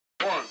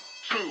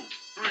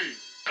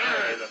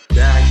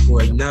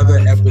another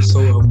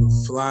episode of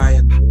the Fly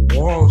in the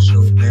Wall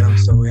show. Man, I'm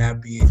so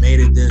happy I made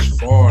it this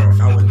far.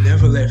 I would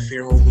never let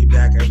fear hold me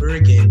back ever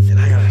again. And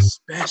I got a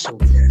special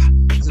guest.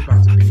 This is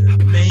about to be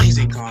an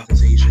amazing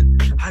conversation.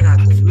 I got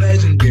the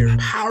legendary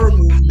power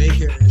move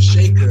maker and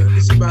shaker.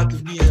 It's about to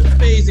be an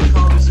amazing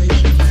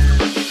conversation, man.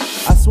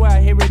 I swear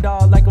I hear it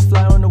all like a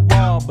fly on the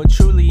wall, but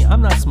truly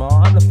I'm not small,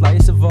 I'm the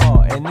flyest of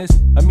all. And this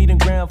a meeting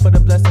ground for the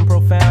blessed and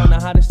profound. The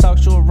hottest talk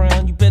show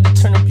around, you better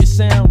turn up your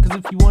sound. Cause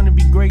if you wanna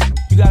be great,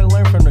 you gotta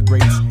learn from the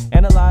greats.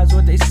 Analyze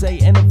what they say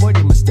and avoid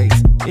their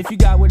mistakes. If you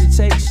got what it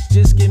takes,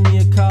 just give me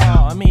a call.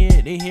 I'm here,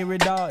 they hear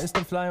it all, it's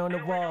the Fly on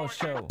the Wall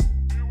show.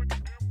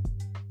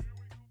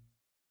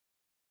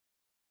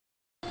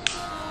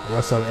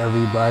 What's up,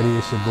 everybody?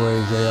 It's your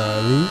boy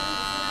J.R. Lee,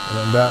 and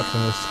I'm back for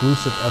an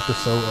exclusive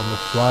episode of the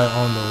Fly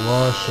on the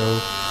Wall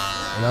show.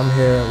 And I'm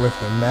here with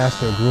the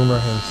master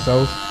groomer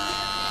himself,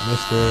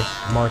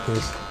 Mr.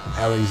 Marcus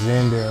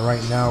Alexander. And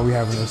right now we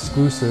have an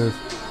exclusive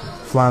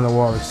Fly on the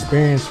Wall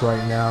experience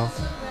right now.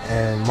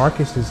 And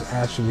Marcus is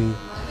actually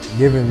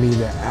giving me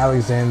the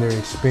Alexander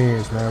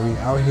experience, man. We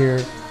out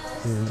here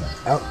in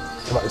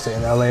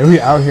LA.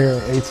 We out here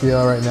in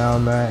ATL right now,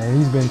 man. And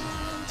he's been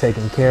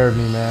taking care of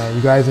me, man.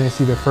 You guys didn't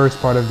see the first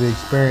part of the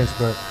experience,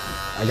 but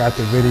I got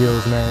the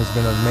videos, man. It's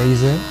been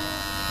amazing.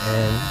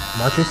 And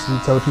Marcus, you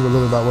tell people a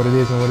little about what it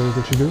is and what it is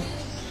that you do?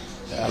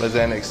 The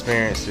Alexander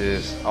experience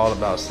is all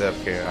about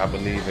self-care. I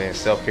believe in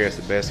self-care is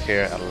the best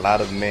care. A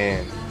lot of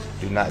men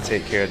do not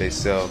take care of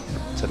themselves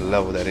to the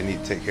level that they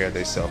need to take care of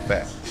themselves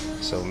at.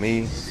 So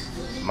me,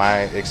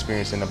 my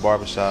experience in the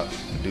barbershop,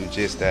 do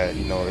just that.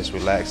 You know, it's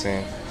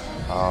relaxing.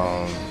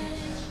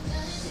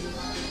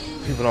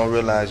 People don't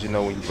realize, you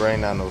know, when you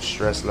bring down those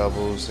stress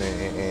levels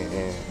and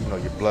you know,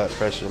 your blood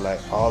pressure, like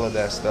all of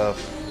that stuff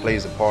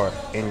plays a part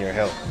in your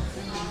health.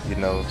 You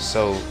know,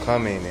 so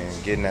coming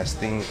and getting that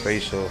steam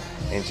facial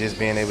and just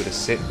being able to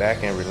sit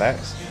back and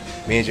relax.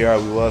 Me and JR,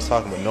 we was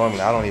talking, but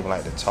normally I don't even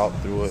like to talk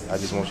through it. I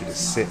just want you to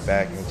sit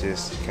back and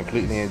just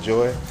completely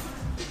enjoy it,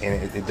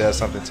 and it does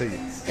something to you.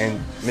 And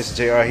Mr.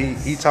 JR,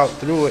 he talked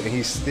through it and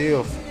he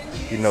still,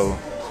 you know,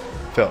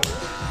 felt it.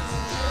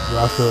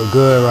 I feel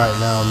good right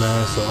now,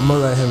 man. So I'm gonna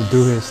let him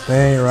do his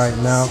thing right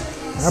now.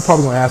 And I'm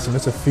probably gonna ask him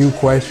just a few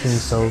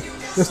questions, so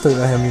just to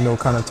let him, you know,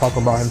 kind of talk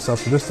about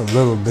himself for just a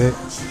little bit.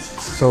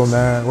 So,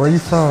 man, where are you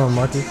from,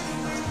 Marcus?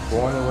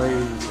 Born and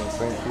raised in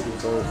St.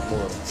 Petersburg,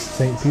 Florida.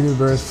 St.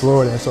 Petersburg,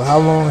 Florida. And so how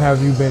long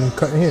have you been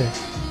cutting hair?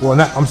 Well,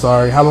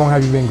 how long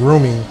have you been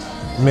grooming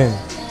men?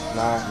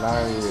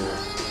 9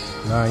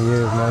 years. 9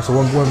 years, man. So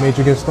what made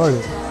you get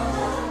started?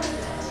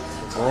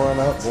 Growing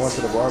up, going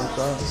to the barbershop,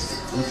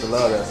 I used to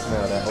love that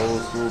smell, that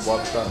old school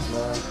barbershop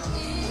smell,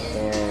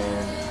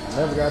 and I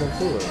never got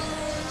into it.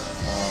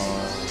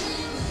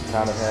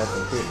 Kind of had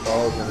some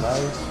pitfalls in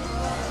life.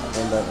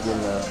 Ended up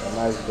getting a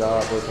nice job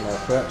working at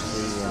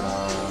Pepsi, and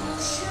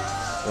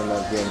ended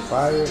up getting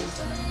fired.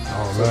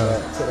 Oh,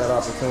 man. Took that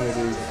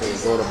opportunity to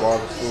go to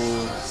barber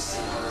school,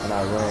 and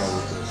I ran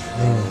with it.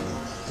 And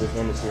this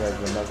industry has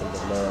been nothing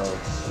but love,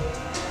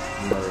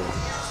 you know,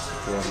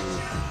 for me,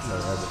 you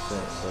know, ever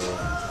since.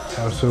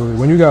 So. Absolutely.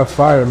 When you got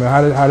fired, man,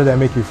 how did that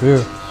make you feel?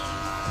 Listen,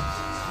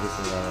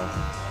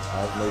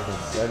 I was making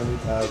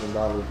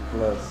 $70,000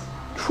 plus.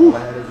 Whew. All I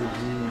had is a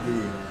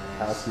GED,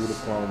 high school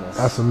diploma.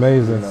 That's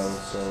amazing. You know,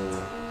 so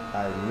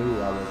I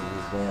knew I wasn't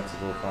just going to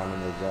go find a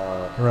new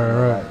job.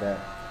 Right. Like that.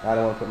 I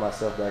don't want to put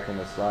myself back in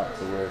the spot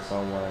to where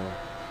someone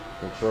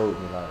controlled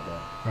me like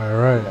that.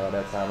 Right. You know, at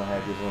that time I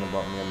had just went and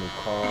bought me a new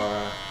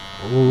car.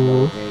 Ooh. You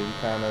know, and you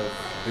kind of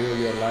build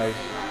your life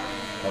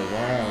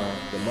around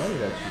the money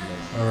that you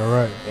make. All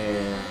right.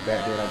 And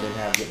back then I didn't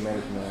have good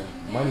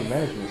money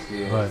management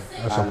skills. Right.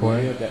 That's I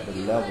important. lived at the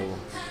level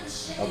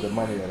of the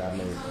money that I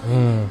made.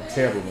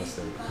 Terrible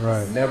mistake.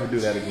 Right. Never do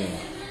that again.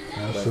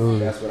 Absolutely.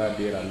 But that's what I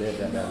did. I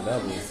lived at that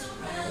level.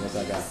 And once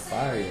I got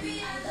fired,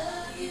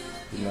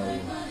 you know,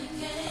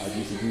 I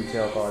used to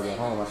detail cars at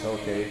home. I said,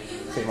 okay,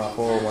 take my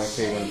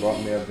 401k when it bought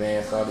me a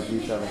van, started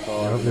detailing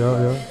cars.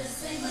 Yep.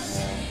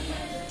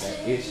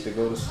 That itch to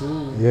go to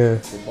school. Yeah.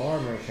 The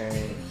barber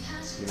came.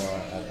 You know,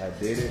 I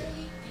did it.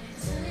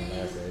 And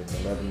like I said, it's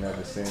 11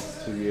 ever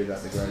since. 2 years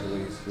after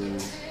graduating school,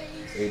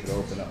 able to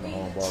open up my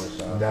own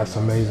barbershop. That's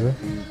amazing.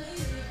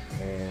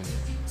 And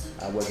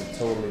I wasn't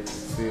totally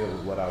fulfilled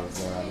with what I was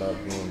doing. I love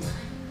grooming.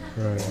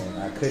 Right.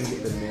 And I couldn't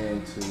get the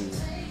men to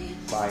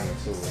buy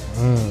into it.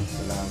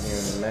 So now I'm here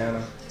in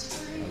Atlanta.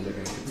 I'm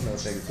looking to, you know,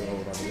 take it to a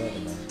whole other level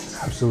now.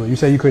 Absolutely. You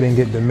say you couldn't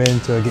get the men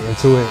to get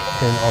into it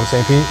on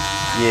St. Pete?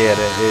 Yeah,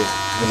 that is,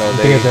 you know, you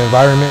think it's the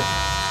environment?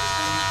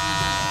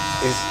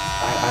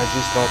 I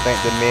just don't think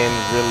the men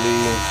really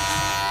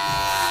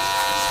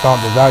found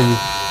the value.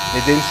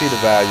 They didn't see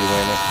the value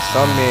in it.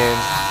 Some men,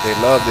 they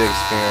love the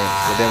experience,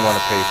 but didn't want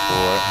to pay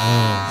for it.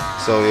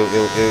 So it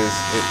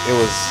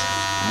was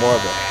more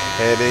of a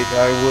headache,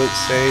 I would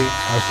say.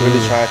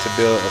 Absolutely. Really trying to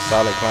build a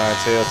solid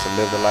clientele to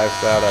live the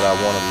lifestyle that I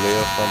want to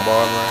live from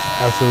barbering.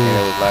 Absolutely. And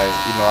it was like,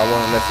 you know, I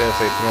wouldn't necessarily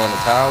say throw in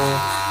the towel.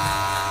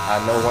 I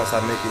know once I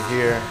make it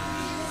here,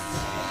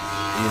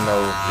 you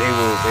know,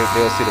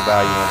 they'll see the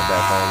value in it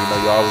back home. You know,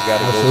 you always got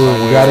to go Absolutely.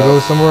 somewhere You got to go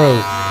else, somewhere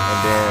else. and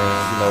then,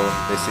 you know,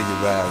 they see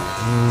your value.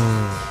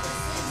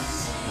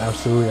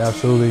 Absolutely,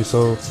 absolutely.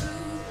 So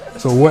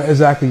what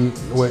exactly,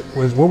 what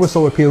was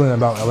so appealing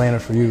about Atlanta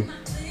for you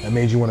that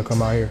made you want to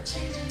come out here?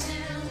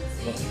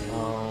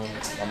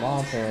 My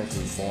mom's parents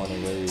was born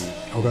and raised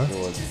in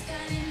Georgia,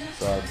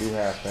 so I do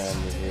have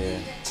family here.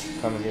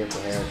 Coming here for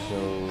hair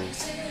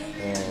shows,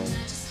 and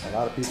a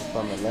lot of people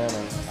from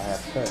Atlanta I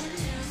have cut.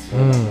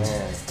 Man,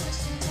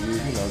 you know,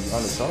 you're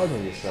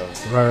undercharging yourself.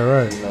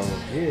 Right. You know,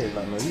 here,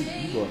 like, man, you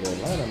go to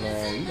Atlanta,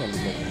 man, you're gonna be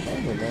making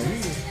money, man.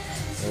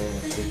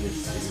 And it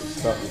just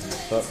stuck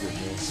with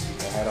me.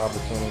 I had an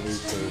opportunity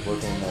to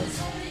work in a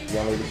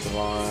young lady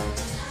salon.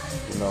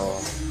 You know,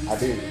 I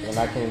did, and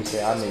I can't even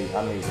say I made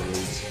the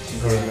lead. She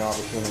gave me an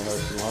opportunity in her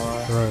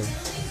salon. Right.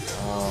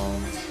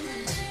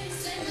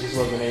 I just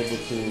wasn't able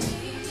to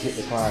get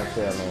the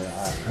clientele, man.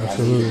 I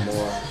needed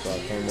more, so I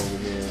came over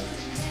here.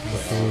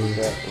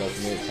 Step plus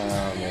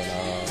Midtown,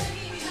 and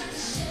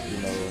you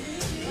know,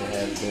 it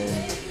has been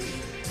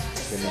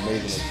an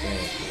amazing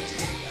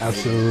experience.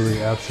 Absolutely.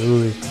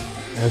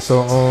 And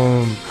so,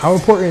 how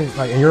important,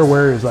 like in your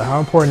words, like how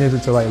important is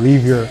it to like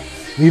leave your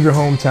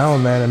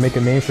hometown, man, and make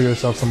a name for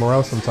yourself somewhere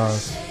else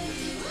sometimes?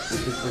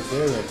 It's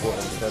very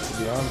important because, to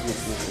be honest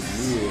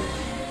with you,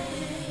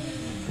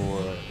 for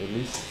at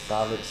least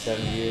solid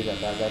 7 years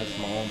after I got into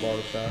my own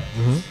barbershop,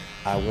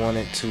 I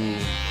wanted to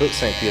put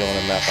St. Peter on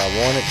the map. I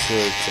wanted to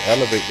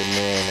elevate the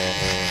men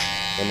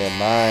and their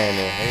mind,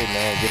 and hey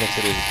man, get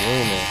into this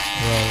grooming.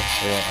 Right.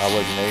 And I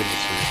wasn't able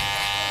to.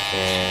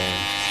 And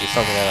it's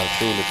something that I'm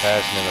truly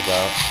passionate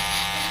about.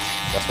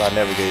 That's why I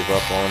never gave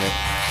up on it.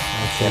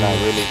 And I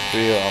really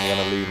feel I'm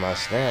gonna leave my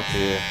stamp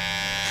here,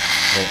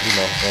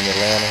 in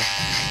Atlanta,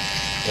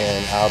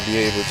 and I'll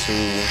be able to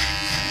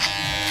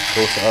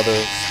go to other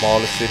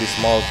smaller cities,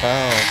 small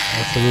towns,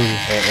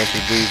 and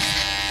introduce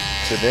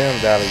to them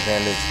the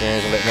Alexander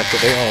experience and let them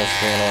put their own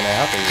spin on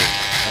it afterwards.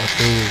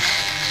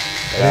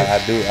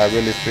 Absolutely. I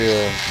really feel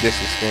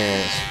this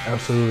experience.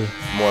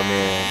 More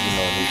men,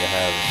 need to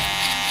have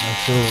it.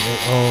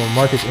 Absolutely.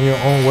 Marcus, in your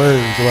own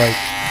words, like,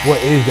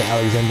 what is the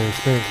Alexander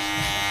experience?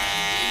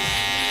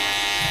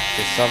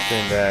 It's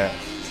something that,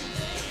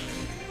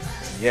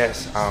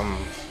 yes, I'm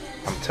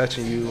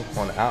touching you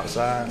on the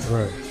outside,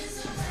 right,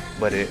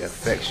 but it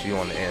affects you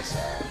on the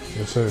inside.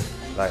 Yes, sir.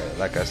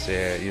 Like I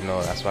said,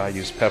 that's why I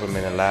use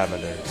peppermint and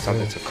lavender,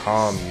 something to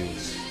calm you,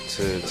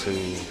 to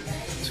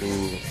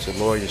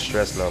lower your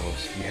stress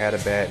levels. You had a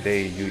bad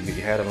day, you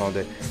had a long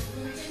day.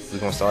 We're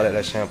gonna start at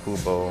that shampoo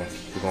bowl.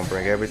 We're gonna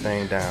bring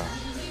everything down.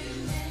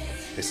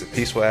 It's a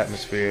peaceful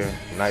atmosphere,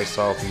 nice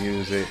soft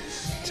music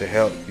to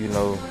help,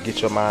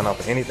 get your mind off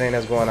of anything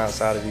that's going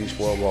outside of these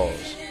four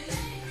walls.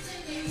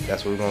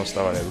 That's where we're gonna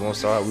start at. We're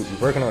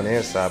working on the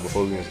inside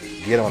before we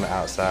get on the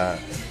outside.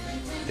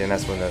 Then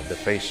that's when the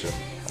facial.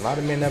 A lot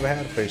of men never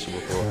had a facial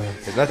before.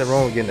 There's nothing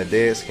wrong with getting the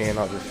dead skin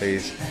off your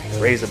face,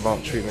 razor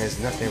bump treatment. There's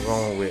nothing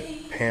wrong with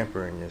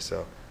pampering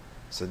yourself.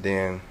 So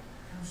then,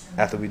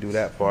 after we do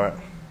that part,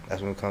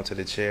 that's when we come to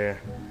the chair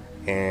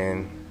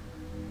and,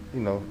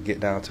 get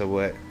down to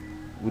what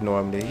we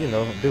normally, do with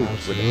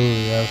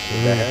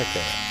that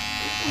haircut.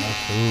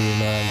 Absolutely,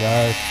 man,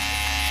 guys.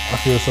 I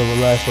feel so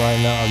relaxed right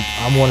now.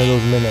 I'm one of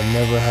those men that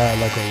never had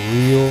like a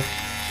real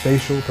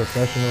facial,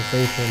 professional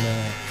facial,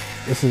 man.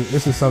 This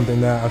is something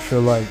that I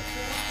feel like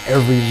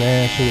every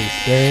man should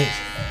experience.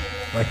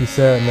 Like you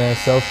said, man,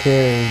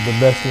 self-care is the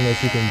best thing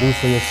that you can do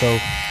for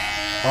yourself.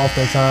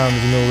 Oftentimes,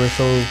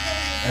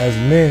 as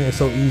men, it's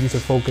so easy to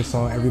focus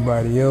on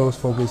everybody else,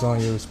 focus on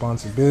your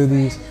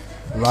responsibilities,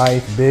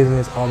 life,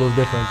 business, all those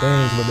different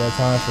things. But that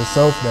time for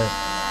self, that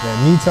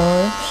me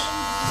time,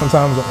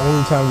 sometimes the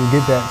only time you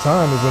get that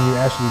time is when you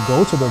actually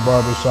go to the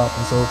barbershop.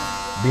 And so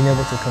being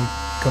able to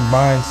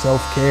combine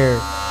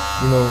self-care,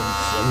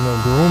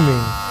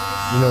 grooming,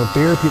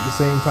 therapy at the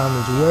same time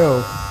as well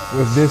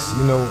with this,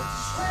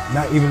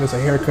 not even just a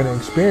haircutting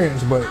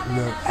experience, but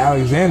the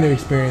Alexander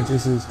experience.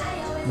 This is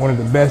one of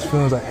the best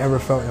feelings I ever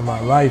felt in my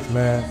life,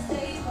 man.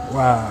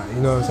 Wow,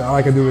 what I'm saying? All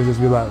I can do is just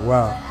be like,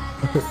 wow.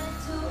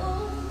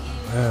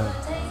 Man.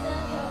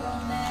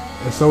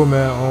 And so,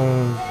 man,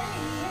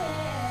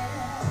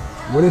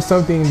 what is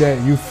something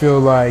that you feel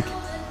like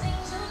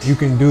you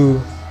can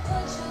do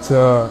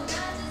to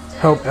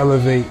help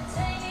elevate,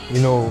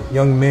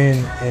 young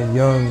men and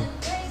young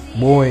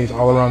boys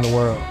all around the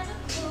world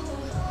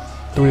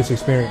through this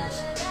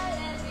experience?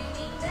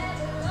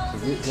 To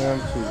get them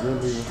to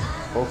really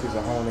focus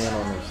and hone in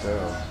on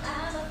themselves,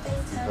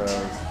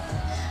 because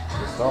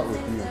it starts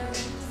with you.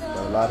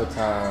 But a lot of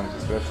times,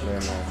 especially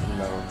in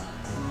the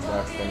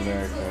African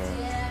American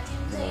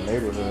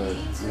neighborhood,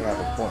 we have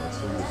a point to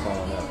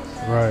someone else.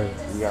 Right.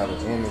 We have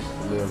an image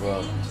to live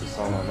up to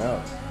someone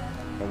else,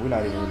 and we're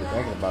not even really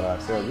thinking about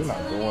ourselves. We're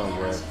not doing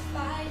what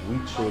we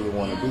truly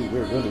want to do.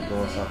 We're really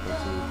doing something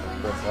to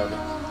impress others.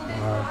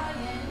 Right.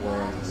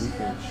 When we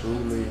can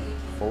truly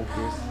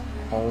focus,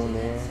 hone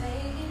in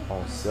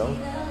on self,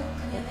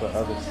 and put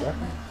others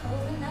second.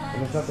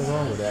 And there's nothing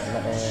wrong with that.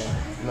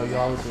 And you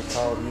always was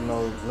told,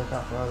 look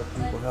out for other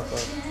people, help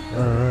us.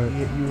 Right.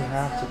 You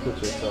have to put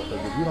yourself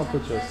first. If you don't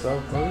put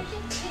yourself first,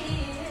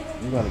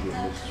 you're gonna get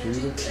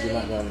mistreated. You're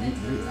not gonna.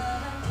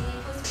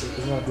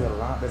 There's gonna be a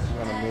lot that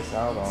you're gonna miss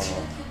out on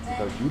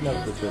because you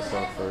never put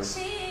yourself first.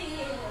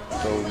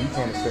 So you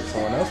can't expect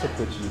someone else to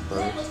put you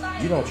first.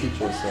 You don't treat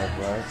yourself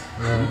right.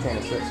 You can't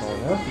expect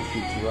someone else to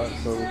treat you right.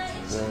 So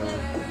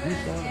when you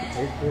start to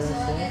take care of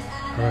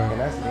yourself,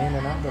 and that's in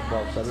and out the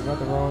box. So there's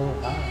nothing wrong.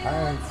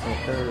 I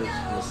encourage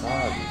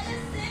massages,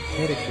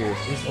 pedicures.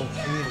 It's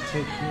okay to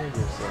take care of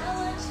yourself.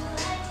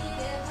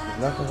 There's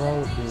nothing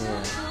wrong with being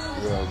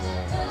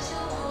well-groomed.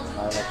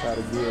 I try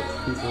to give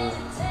people,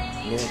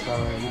 men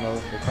coming,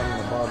 they come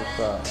in the barber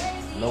shop,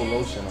 no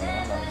lotion on.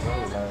 I'm like, bro,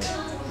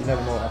 you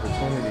never know an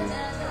opportunity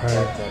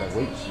that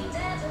awaits you.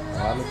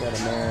 When I look at a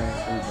man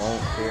who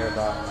don't care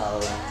about how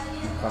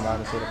you come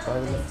out into the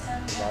public,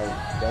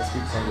 that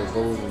speaks on your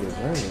goals and your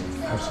dreams.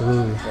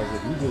 Absolutely. Because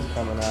if you just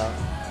coming out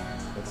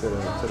into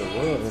the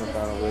world in a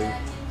kind of way,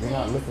 you're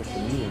not looking to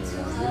meet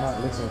anyone. You're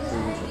not looking to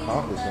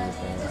accomplish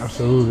anything.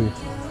 Absolutely.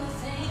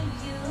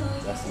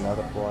 That's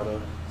another part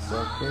of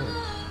self-care.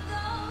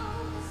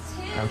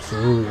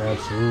 Absolutely.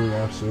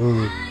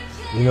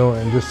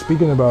 And just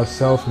speaking about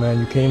self, man,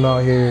 you came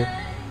out here,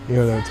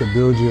 to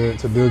build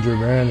your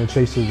brand and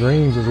chase your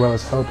dreams as well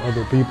as help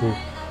other people,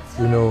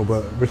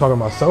 but we're talking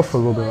about self for a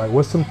little bit. Like,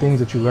 what's some things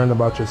that you learned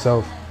about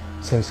yourself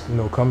since,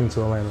 coming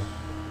to Atlanta?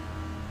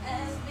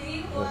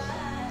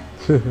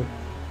 Listen,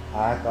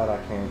 I thought I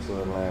came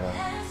to Atlanta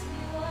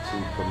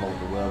to promote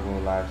the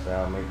well-being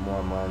lifestyle, make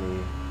more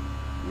money,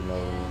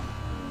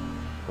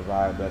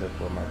 provide better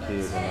for my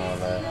kids and all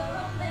that.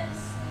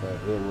 But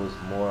it was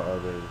more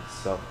of a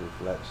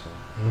self-reflection.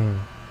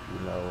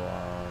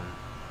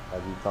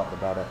 As we talked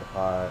about at the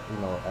pod,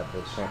 at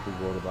the Shampoo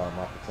Board about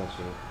my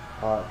potential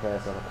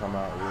podcast that'll come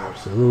out with.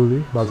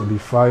 Absolutely, about to be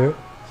fired.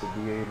 To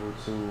be able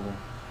to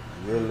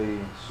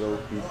really show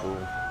people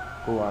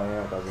who I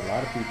am, because a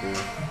lot of people,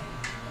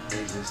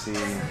 they just see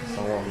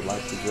someone who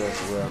likes to dress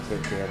well,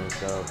 take care of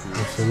themselves.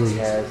 He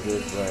has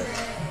this, but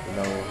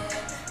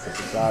it's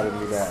a side of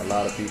me that a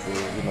lot of people,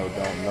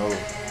 don't know.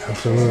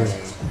 Absolutely.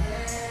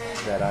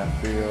 That I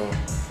feel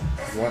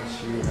once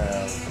you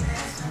have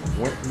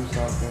went through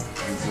something,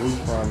 you grew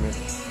from it,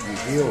 you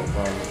healed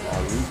from it, now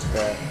reach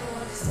back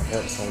and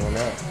help someone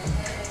else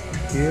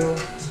heal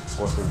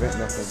or prevent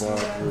them from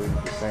going through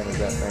the same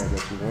exact things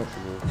that you went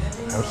through.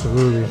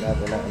 Absolutely.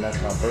 And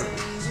that's my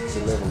purpose, to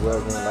live a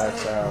well-being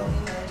lifestyle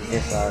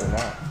inside and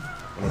out.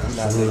 And if you're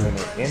not living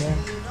it in it,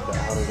 the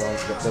outer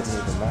doesn't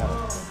even matter.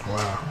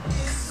 Wow.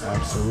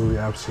 Absolutely.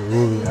 That's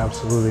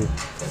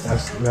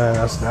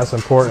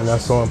important.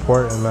 That's so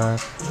important, man.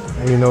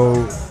 And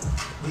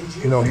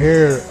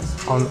here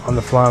on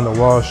the Fly on the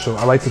Wall show,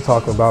 I like to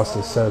talk about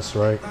success,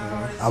 right?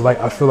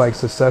 I feel like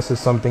success is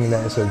something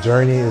that is a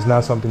journey. It's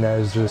not something that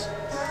is just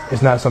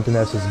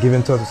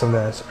given to us. It's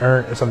something that's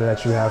earned. It's something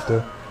that you have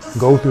to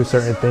go through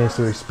certain things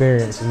to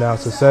experience. And now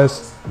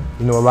success,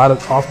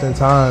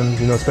 oftentimes,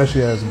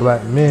 especially as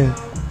black men,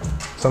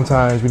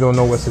 sometimes we don't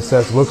know what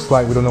success looks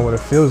like. We don't know what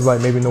it feels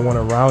like. Maybe no one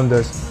around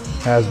us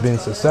has been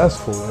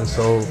successful. And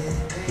so,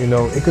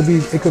 it could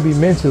be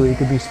mentally, it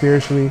could be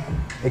spiritually,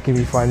 it could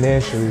be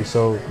financially.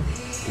 So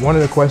one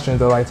of the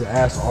questions I like to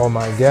ask all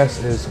my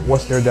guests is,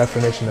 what's their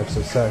definition of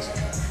success?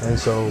 And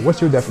so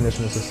what's your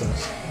definition of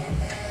success?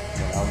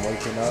 When I'm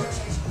waking up,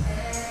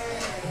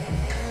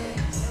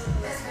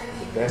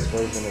 the best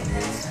version of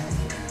me,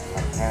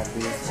 I'm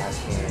happy, I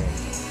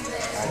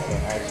can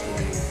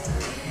actually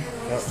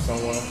help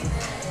someone.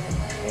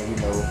 And me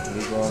growing up in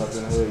the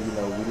hood, we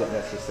look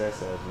at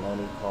success as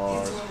money,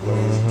 cars,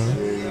 clothes,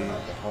 jewelry,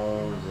 the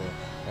homes,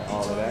 and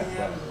all of that.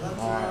 But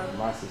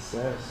my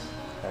success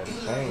has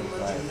changed. I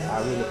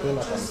really feel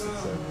like I'm a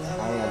success.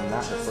 I am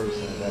not the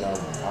person that I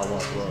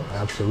once was.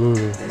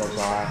 Absolutely. So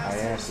I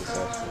am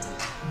successful.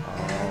 I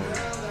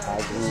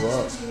grew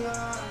up.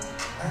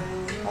 I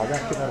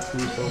got kicked out of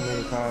school so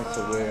many times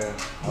to where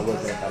I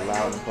wasn't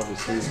allowed in public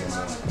schools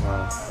anymore.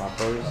 My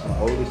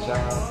oldest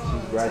child,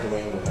 she's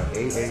graduating with her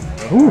AA and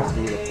high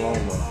school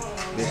diploma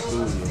this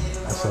school year.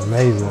 That's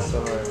amazing.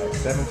 So at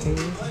 17,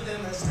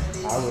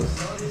 I was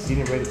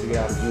getting ready to get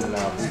out of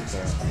juvenile boot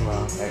camp.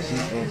 Wow. And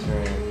she's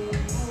entering,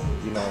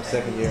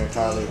 second year in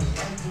college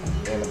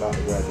and about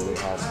to graduate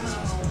high school.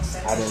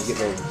 I didn't get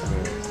those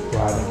experiences. I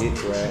didn't get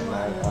grad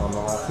night. I don't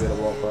know how I feel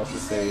to walk across the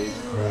stage. I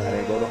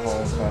didn't go to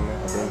homecoming. I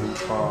didn't do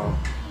prom.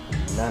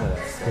 None of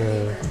that stuff.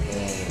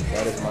 And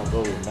that is my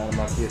goal. None of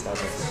my kids have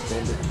been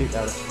suspended, kicked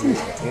out of school, or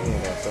any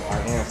of that. So I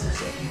am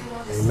successful.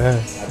 Amen.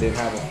 I didn't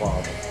have a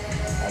father.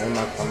 I'm in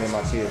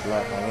my kids'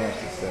 life. I am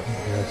successful.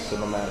 Yes. So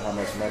no matter how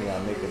much money I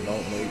make or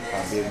don't make,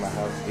 how big my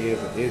house is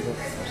or isn't,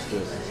 I'm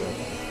still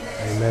successful.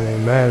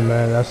 Amen,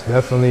 man. That's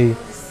definitely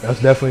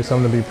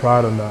something to be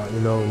proud of now.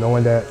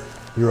 Knowing that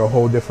you're a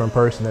whole different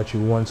person that you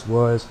once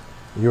was,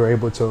 you're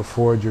able to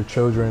afford your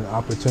children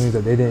opportunities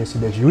that they didn't see,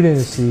 that you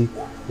didn't see,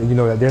 that, you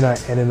know, that they're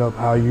not ending up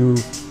how you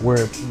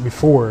were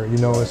before, you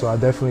know. And so I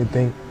definitely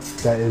think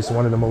that is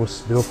one of the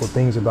most beautiful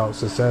things about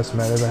success,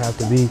 man. It doesn't have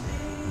to be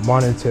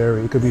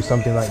monetary. It could be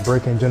something like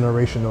breaking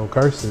generational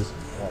curses,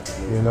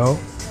 you know.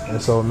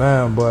 And so,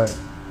 man, but,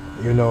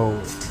 you know,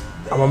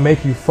 I'm gonna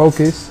make you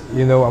focus,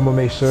 you know. I'm gonna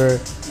make sure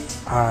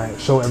I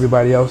show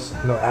everybody else,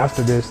 you know,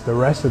 after this, the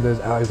rest of this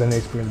Alexander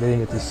experience they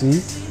didn't get to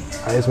see.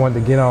 I just wanted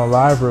to get on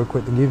live real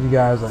quick to give you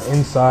guys an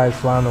inside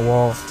fly on the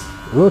wall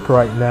look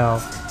right now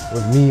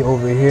with me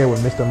over here with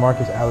Mr.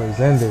 Marcus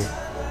Alexander.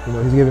 You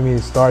know, he's giving me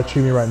the star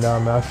treatment right now,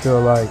 man.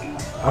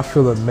 I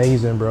feel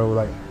amazing, bro.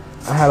 Like,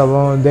 I had a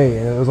long day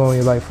and it was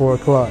only like 4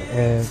 o'clock,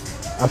 and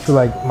I feel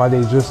like my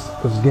day just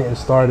was getting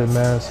started,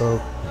 man. So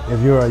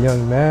if you're a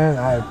young man,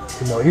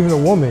 you know, even a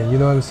woman, you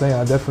know what I'm saying?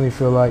 I definitely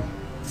feel like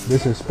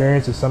this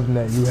experience is something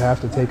that you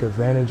have to take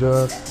advantage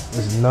of.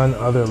 There's none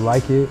other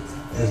like it.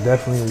 It's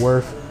definitely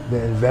worth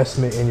the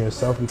investment in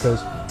yourself,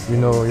 because you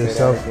know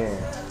yourself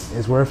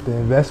is worth the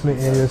investment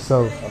in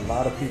yourself. A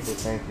lot of people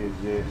think it's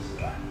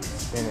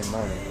just spending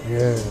money.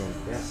 Yeah. It's an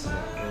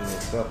investment in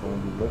yourself. And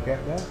when you look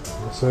at that,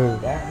 Yes, sir.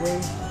 that way,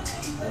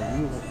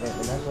 and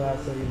that's why I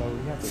say, you know,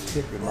 you have to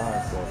shift your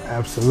mindset.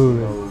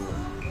 Absolutely. You know,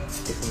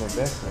 it's an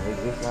investment.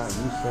 It's just not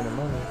you spending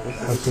money.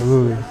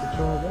 Absolutely. It's a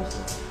true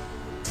investment.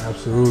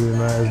 Absolutely,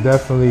 man. It's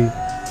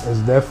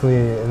definitely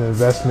an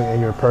investment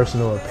in your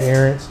personal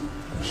appearance.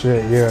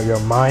 Shit, your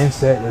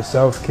mindset, your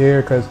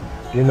self-care, because,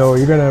 you know,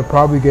 you're gonna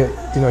probably get,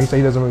 you know, he said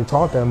he doesn't really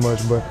talk that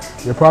much, but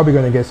you're probably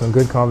gonna get some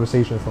good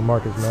conversation from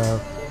Marcus, man.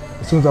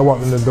 As soon as I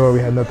walked in the door, we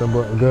had nothing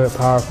but a good,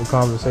 powerful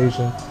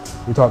conversation.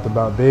 We talked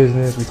about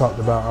business, we talked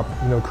about,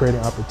 you know, creating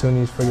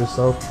opportunities for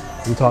yourself.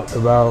 We talked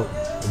about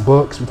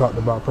books, we talked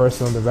about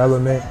personal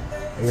development,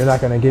 and you're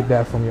not gonna get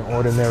that from your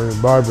ordinary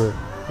barber.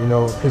 You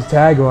know, his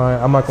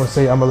tagline, I'm not gonna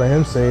say, I'm gonna let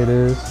him say it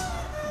is,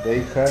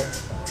 They cut,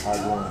 I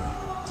groom.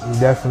 he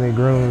definitely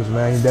grooms,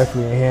 man. He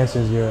definitely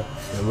enhances your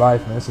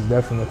life, man. This is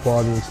definitely a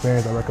quality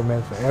experience I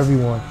recommend for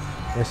everyone.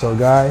 And so,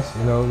 guys,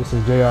 you know, this is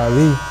J.R.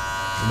 Lee.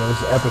 You know,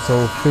 this is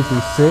episode 56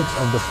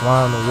 of The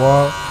Fly on the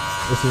Wall.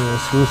 This is an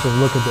exclusive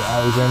look at the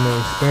Alexander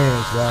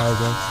experience, guys.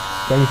 And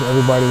thank you to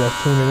everybody that's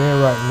tuning in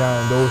right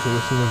now, and those who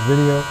will see this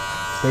video.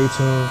 Stay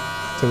tuned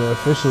to the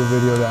official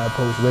video that I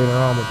post later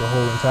on with the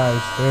whole entire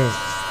experience.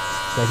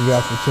 Thank you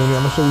guys for tuning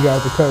in. I'm gonna show you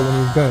guys the cut when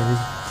he's done.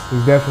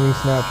 He's definitely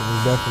snapping.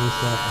 He's definitely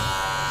snapping.